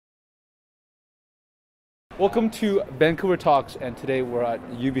Welcome to Vancouver Talks, and today we're at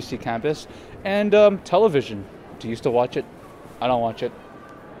UBC campus. And television. Do you still watch it? I don't watch it.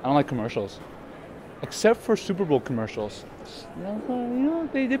 I don't like commercials. Except for Super Bowl commercials.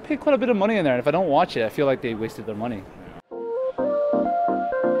 They pay quite a bit of money in there, and if I don't watch it, I feel like they wasted their money.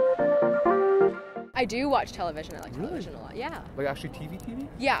 I do watch television. I like television a lot. Yeah. Like actually TV?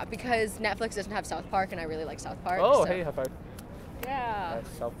 Yeah, because Netflix doesn't have South Park, and I really like South Park. Oh, so. hey, high five. Yeah.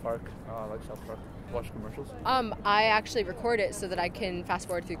 South Park. I like South Park. Watch commercials? I actually record it so that I can fast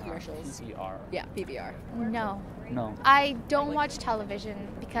forward through commercials. PBR. Yeah, PBR. No. No. I don't watch television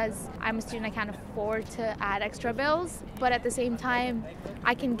because I'm a student. I can't afford to add extra bills, but at the same time,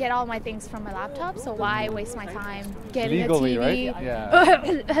 I can get all my things from my laptop, so why waste my time getting Legally, a TV? right?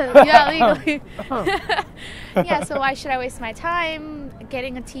 Yeah. Yeah, legally. Yeah, so why should I waste my time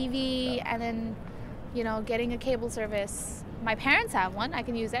getting a TV and then, getting a cable service? My parents have one, I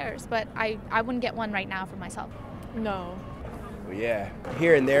can use theirs, but I wouldn't get one right now for myself. No. Well, yeah,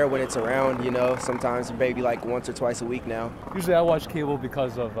 here and there when it's around, sometimes maybe like once or twice a week now. Usually I watch cable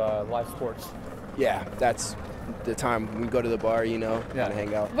because of live sports. Yeah, that's the time we go to the bar, kind of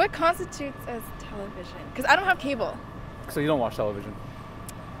hang out. What constitutes as television? Because I don't have cable. So you don't watch television?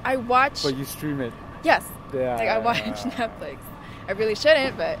 I watch... But you stream it? Yes. Yeah. Like I watch Netflix. I really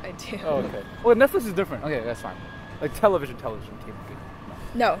shouldn't, but I do. Oh, okay. Well, Netflix is different. Okay, that's fine. Like television, cable.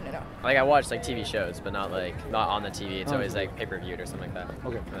 No. Like I watch like TV shows, but not on the TV. It's always like pay-per-viewed or something like that.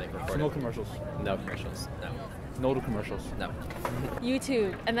 Okay. Or, like, So recorded. no commercials? No commercials. No. No to commercials? No.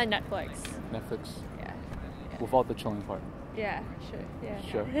 YouTube and then Netflix. Netflix? Yeah. Without the chilling part? Yeah, sure. Yeah.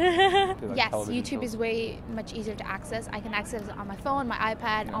 Sure. Like Yes, television YouTube shows. is way much easier to access. I can access it on my phone, my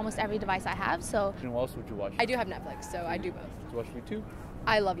iPad, almost every device I have, so... And what else would you watch? I do have Netflix, so I do both. Do you watch YouTube?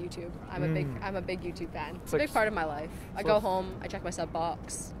 I love YouTube. I'm a big YouTube fan. It's a like big part of my life. I go home, I check my sub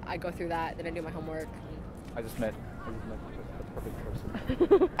box, I go through that, then I do my homework. I just met the perfect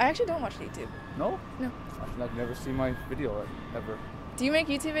person. I actually don't watch YouTube. No? No. I've never seen my video ever. Do you make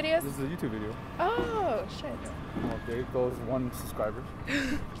YouTube videos? This is a YouTube video. Oh, shit. Oh, there goes one subscriber.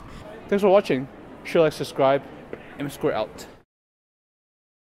 Thanks for watching. Share, like, subscribe. impsquared out.